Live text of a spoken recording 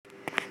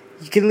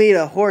You can lead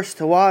a horse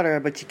to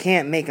water, but you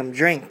can't make him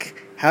drink.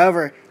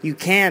 However, you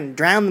can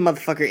drown the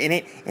motherfucker in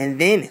it,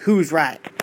 and then who's right?